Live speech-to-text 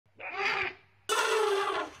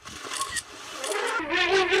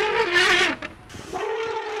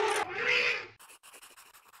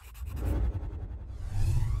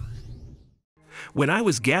When I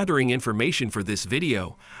was gathering information for this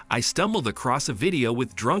video, I stumbled across a video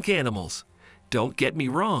with drunk animals. Don't get me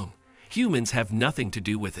wrong, humans have nothing to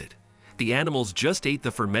do with it. The animals just ate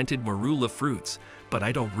the fermented marula fruits, but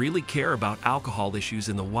I don't really care about alcohol issues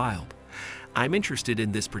in the wild. I'm interested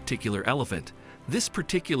in this particular elephant, this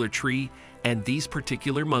particular tree, and these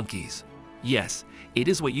particular monkeys. Yes, it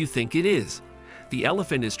is what you think it is. The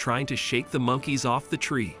elephant is trying to shake the monkeys off the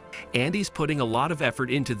tree, and he's putting a lot of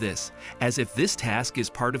effort into this, as if this task is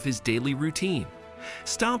part of his daily routine.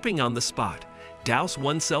 Stomping on the spot, douse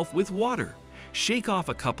oneself with water, shake off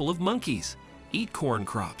a couple of monkeys, eat corn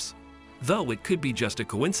crops. Though it could be just a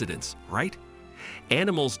coincidence, right?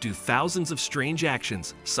 Animals do thousands of strange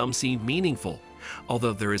actions, some seem meaningful,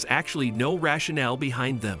 although there is actually no rationale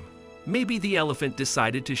behind them. Maybe the elephant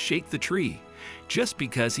decided to shake the tree just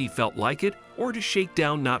because he felt like it, or to shake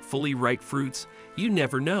down not fully ripe fruits. You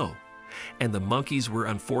never know. And the monkeys were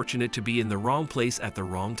unfortunate to be in the wrong place at the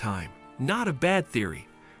wrong time. Not a bad theory,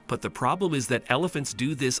 but the problem is that elephants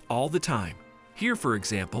do this all the time. Here, for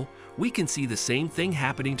example, we can see the same thing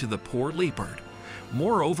happening to the poor leopard.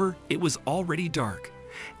 Moreover, it was already dark.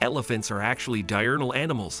 Elephants are actually diurnal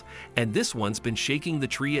animals, and this one's been shaking the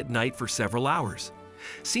tree at night for several hours.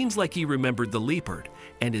 Seems like he remembered the leopard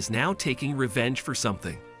and is now taking revenge for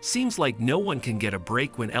something. Seems like no one can get a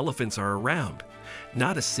break when elephants are around.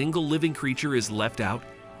 Not a single living creature is left out,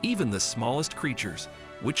 even the smallest creatures,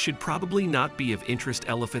 which should probably not be of interest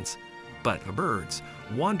elephants. But birds,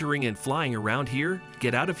 wandering and flying around here,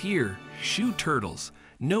 get out of here. Shoo turtles.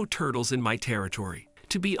 No turtles in my territory.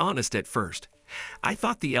 To be honest, at first, I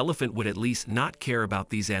thought the elephant would at least not care about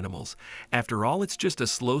these animals. After all, it's just a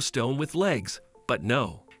slow stone with legs. But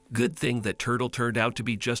no. Good thing that turtle turned out to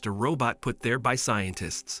be just a robot put there by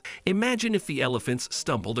scientists. Imagine if the elephants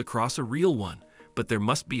stumbled across a real one, but there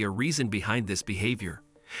must be a reason behind this behavior.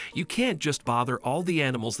 You can't just bother all the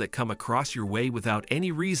animals that come across your way without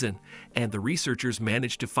any reason, and the researchers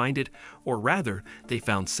managed to find it, or rather, they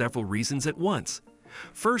found several reasons at once.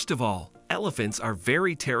 First of all, elephants are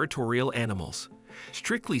very territorial animals.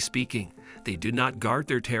 Strictly speaking, they do not guard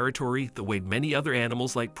their territory the way many other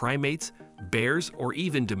animals like primates, bears, or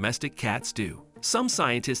even domestic cats do. Some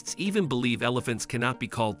scientists even believe elephants cannot be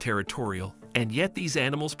called territorial, and yet these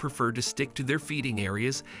animals prefer to stick to their feeding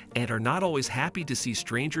areas and are not always happy to see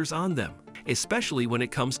strangers on them, especially when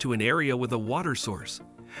it comes to an area with a water source.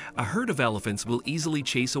 A herd of elephants will easily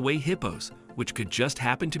chase away hippos, which could just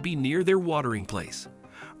happen to be near their watering place.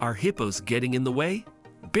 Are hippos getting in the way?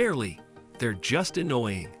 Barely. They're just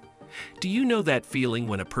annoying. Do you know that feeling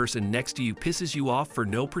when a person next to you pisses you off for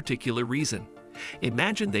no particular reason?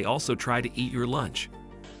 Imagine they also try to eat your lunch.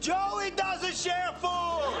 Joey doesn't share food!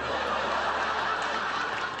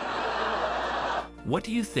 What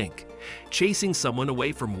do you think? Chasing someone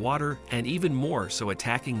away from water, and even more so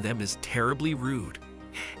attacking them, is terribly rude.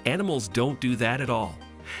 Animals don't do that at all.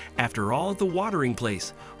 After all, at the watering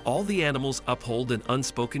place, all the animals uphold an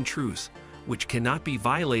unspoken truce, which cannot be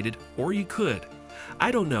violated, or you could,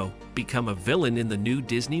 I don't know, become a villain in the new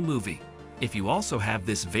Disney movie. If you also have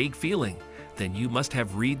this vague feeling, then you must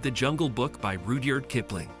have read The Jungle Book by Rudyard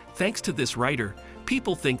Kipling. Thanks to this writer,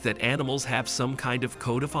 people think that animals have some kind of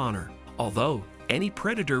code of honor, although any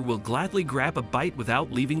predator will gladly grab a bite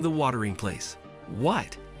without leaving the watering place.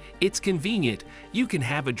 What? It's convenient. You can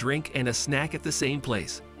have a drink and a snack at the same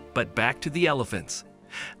place. But back to the elephants.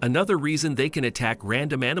 Another reason they can attack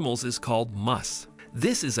random animals is called muss.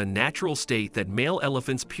 This is a natural state that male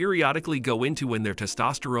elephants periodically go into when their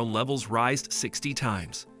testosterone levels rise 60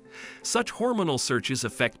 times. Such hormonal surges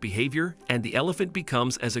affect behavior, and the elephant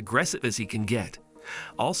becomes as aggressive as he can get.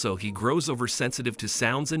 Also, he grows oversensitive to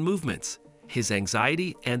sounds and movements. His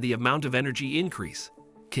anxiety and the amount of energy increase.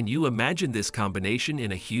 Can you imagine this combination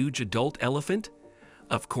in a huge adult elephant?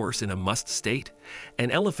 Of course, in a muss state, an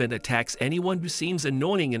elephant attacks anyone who seems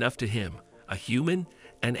annoying enough to him, a human,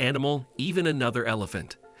 an animal, even another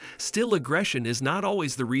elephant. Still, aggression is not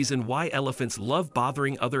always the reason why elephants love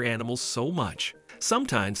bothering other animals so much.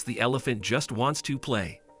 Sometimes the elephant just wants to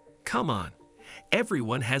play. Come on,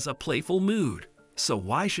 everyone has a playful mood. So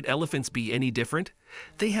why should elephants be any different?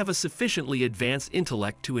 They have a sufficiently advanced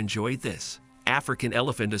intellect to enjoy this. African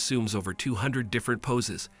elephant assumes over 200 different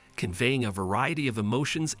poses, conveying a variety of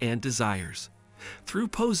emotions and desires. Through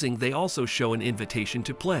posing, they also show an invitation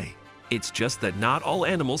to play. It's just that not all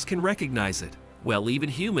animals can recognize it. Well, even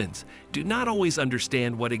humans do not always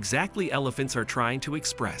understand what exactly elephants are trying to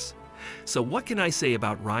express. So what can I say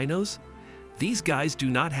about rhinos? These guys do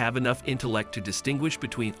not have enough intellect to distinguish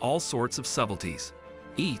between all sorts of subtleties.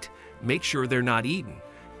 Eat, make sure they're not eaten.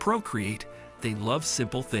 Procreate, They love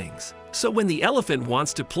simple things. So when the elephant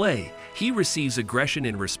wants to play, he receives aggression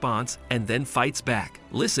in response and then fights back.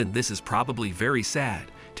 Listen, this is probably very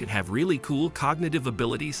sad, to have really cool cognitive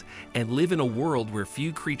abilities and live in a world where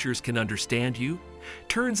few creatures can understand you.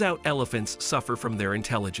 Turns out elephants suffer from their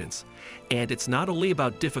intelligence, and it's not only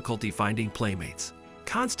about difficulty finding playmates.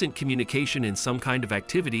 Constant communication in some kind of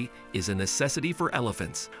activity is a necessity for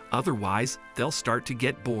elephants. Otherwise, they'll start to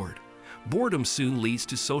get bored. Boredom soon leads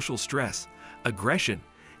to social stress, aggression,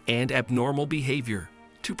 and abnormal behavior.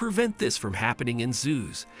 To prevent this from happening in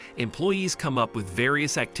zoos, employees come up with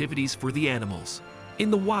various activities for the animals.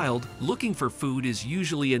 In the wild, looking for food is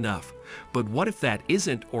usually enough, but what if that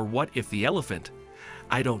isn't, or what if the elephant,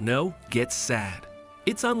 I don't know, gets sad?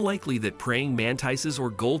 It's unlikely that praying mantises or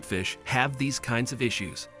goldfish have these kinds of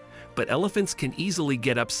issues, but elephants can easily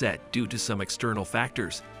get upset due to some external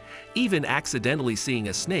factors. Even accidentally seeing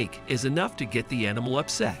a snake is enough to get the animal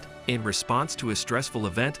upset. In response to a stressful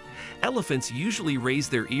event, elephants usually raise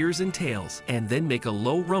their ears and tails and then make a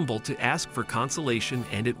low rumble to ask for consolation,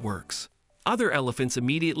 and it works. Other elephants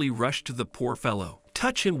immediately rush to the poor fellow,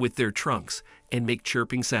 touch him with their trunks, and make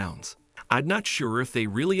chirping sounds. I'm not sure if they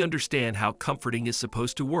really understand how comforting is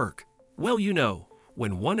supposed to work. Well, you know,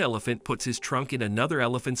 when one elephant puts his trunk in another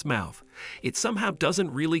elephant's mouth, it somehow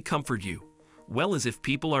doesn't really comfort you. Well, as if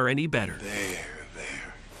people are any better. There.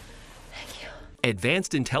 Thank you.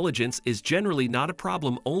 Advanced intelligence is generally not a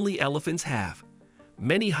problem only elephants have.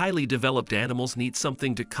 Many highly developed animals need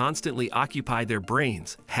something to constantly occupy their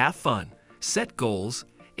brains, have fun, set goals,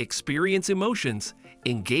 experience emotions,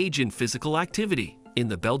 engage in physical activity. In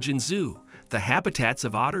the Belgian Zoo, the habitats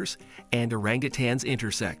of otters and orangutans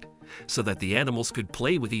intersect, so that the animals could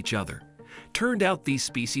play with each other. Turned out these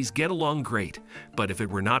species get along great, but if it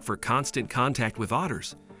were not for constant contact with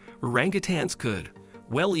otters, orangutans could,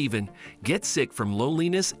 well, even get sick from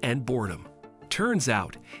loneliness and boredom. Turns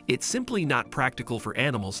out, it's simply not practical for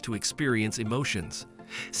animals to experience emotions.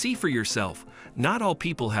 See for yourself, not all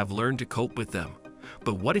people have learned to cope with them.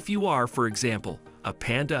 But what if you are, for example, a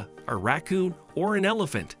panda, a raccoon, or an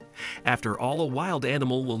elephant? After all, a wild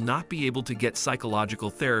animal will not be able to get psychological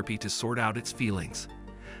therapy to sort out its feelings,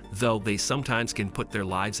 though they sometimes can put their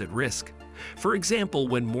lives at risk. For example,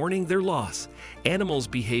 when mourning their loss, animals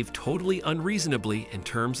behave totally unreasonably in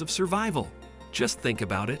terms of survival. Just think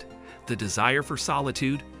about it. The desire for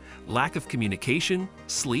solitude, lack of communication,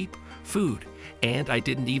 sleep, food, and I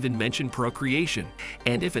didn't even mention procreation.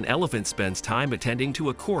 And if an elephant spends time attending to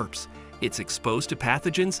a corpse, it's exposed to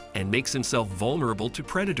pathogens and makes himself vulnerable to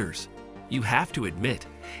predators. You have to admit,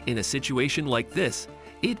 in a situation like this,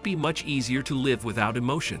 it'd be much easier to live without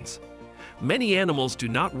emotions. Many animals do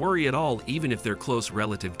not worry at all even if their close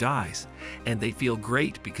relative dies, and they feel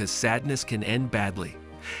great because sadness can end badly.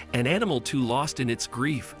 An animal too lost in its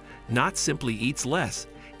grief not simply eats less,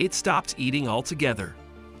 it stops eating altogether.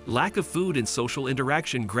 Lack of food and social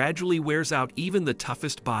interaction gradually wears out even the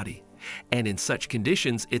toughest body, and in such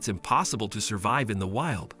conditions it's impossible to survive in the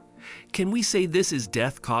wild. Can we say this is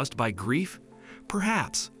death caused by grief?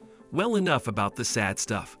 Perhaps. Well, enough about the sad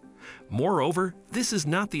stuff. Moreover, this is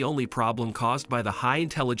not the only problem caused by the high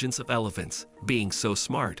intelligence of elephants. Being so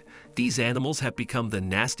smart, these animals have become the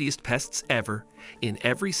nastiest pests ever, in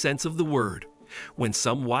every sense of the word. When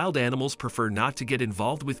some wild animals prefer not to get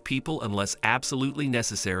involved with people unless absolutely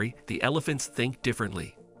necessary, the elephants think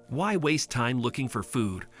differently. Why waste time looking for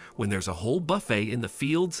food when there's a whole buffet in the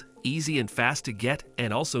fields, easy and fast to get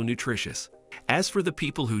and also nutritious? As for the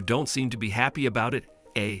people who don't seem to be happy about it,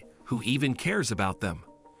 who even cares about them?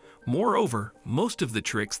 Moreover, most of the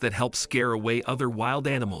tricks that help scare away other wild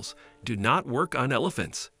animals do not work on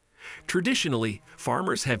elephants. Traditionally,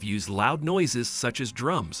 farmers have used loud noises such as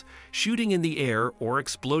drums, shooting in the air, or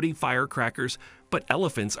exploding firecrackers, but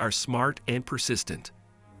elephants are smart and persistent.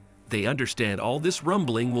 They understand all this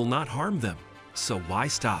rumbling will not harm them, so why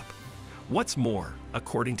stop? What's more,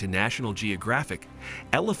 according to National Geographic,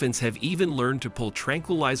 elephants have even learned to pull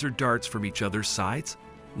tranquilizer darts from each other's sides.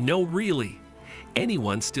 No, really.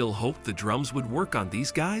 Anyone still hoped the drums would work on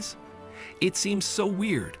these guys? It seems so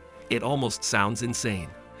weird. It almost sounds insane.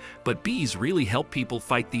 But bees really help people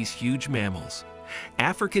fight these huge mammals.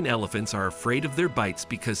 African elephants are afraid of their bites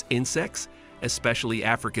because insects, especially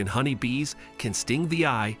African honeybees, can sting the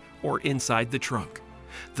eye or inside the trunk.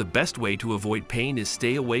 The best way to avoid pain is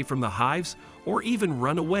stay away from the hives or even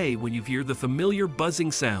run away when you hear the familiar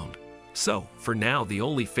buzzing sound. So, for now, the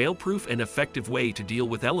only fail-proof and effective way to deal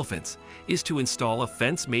with elephants is to install a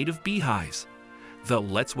fence made of beehives. Though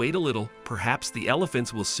let's wait a little, perhaps the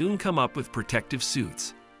elephants will soon come up with protective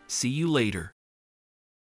suits. See you later.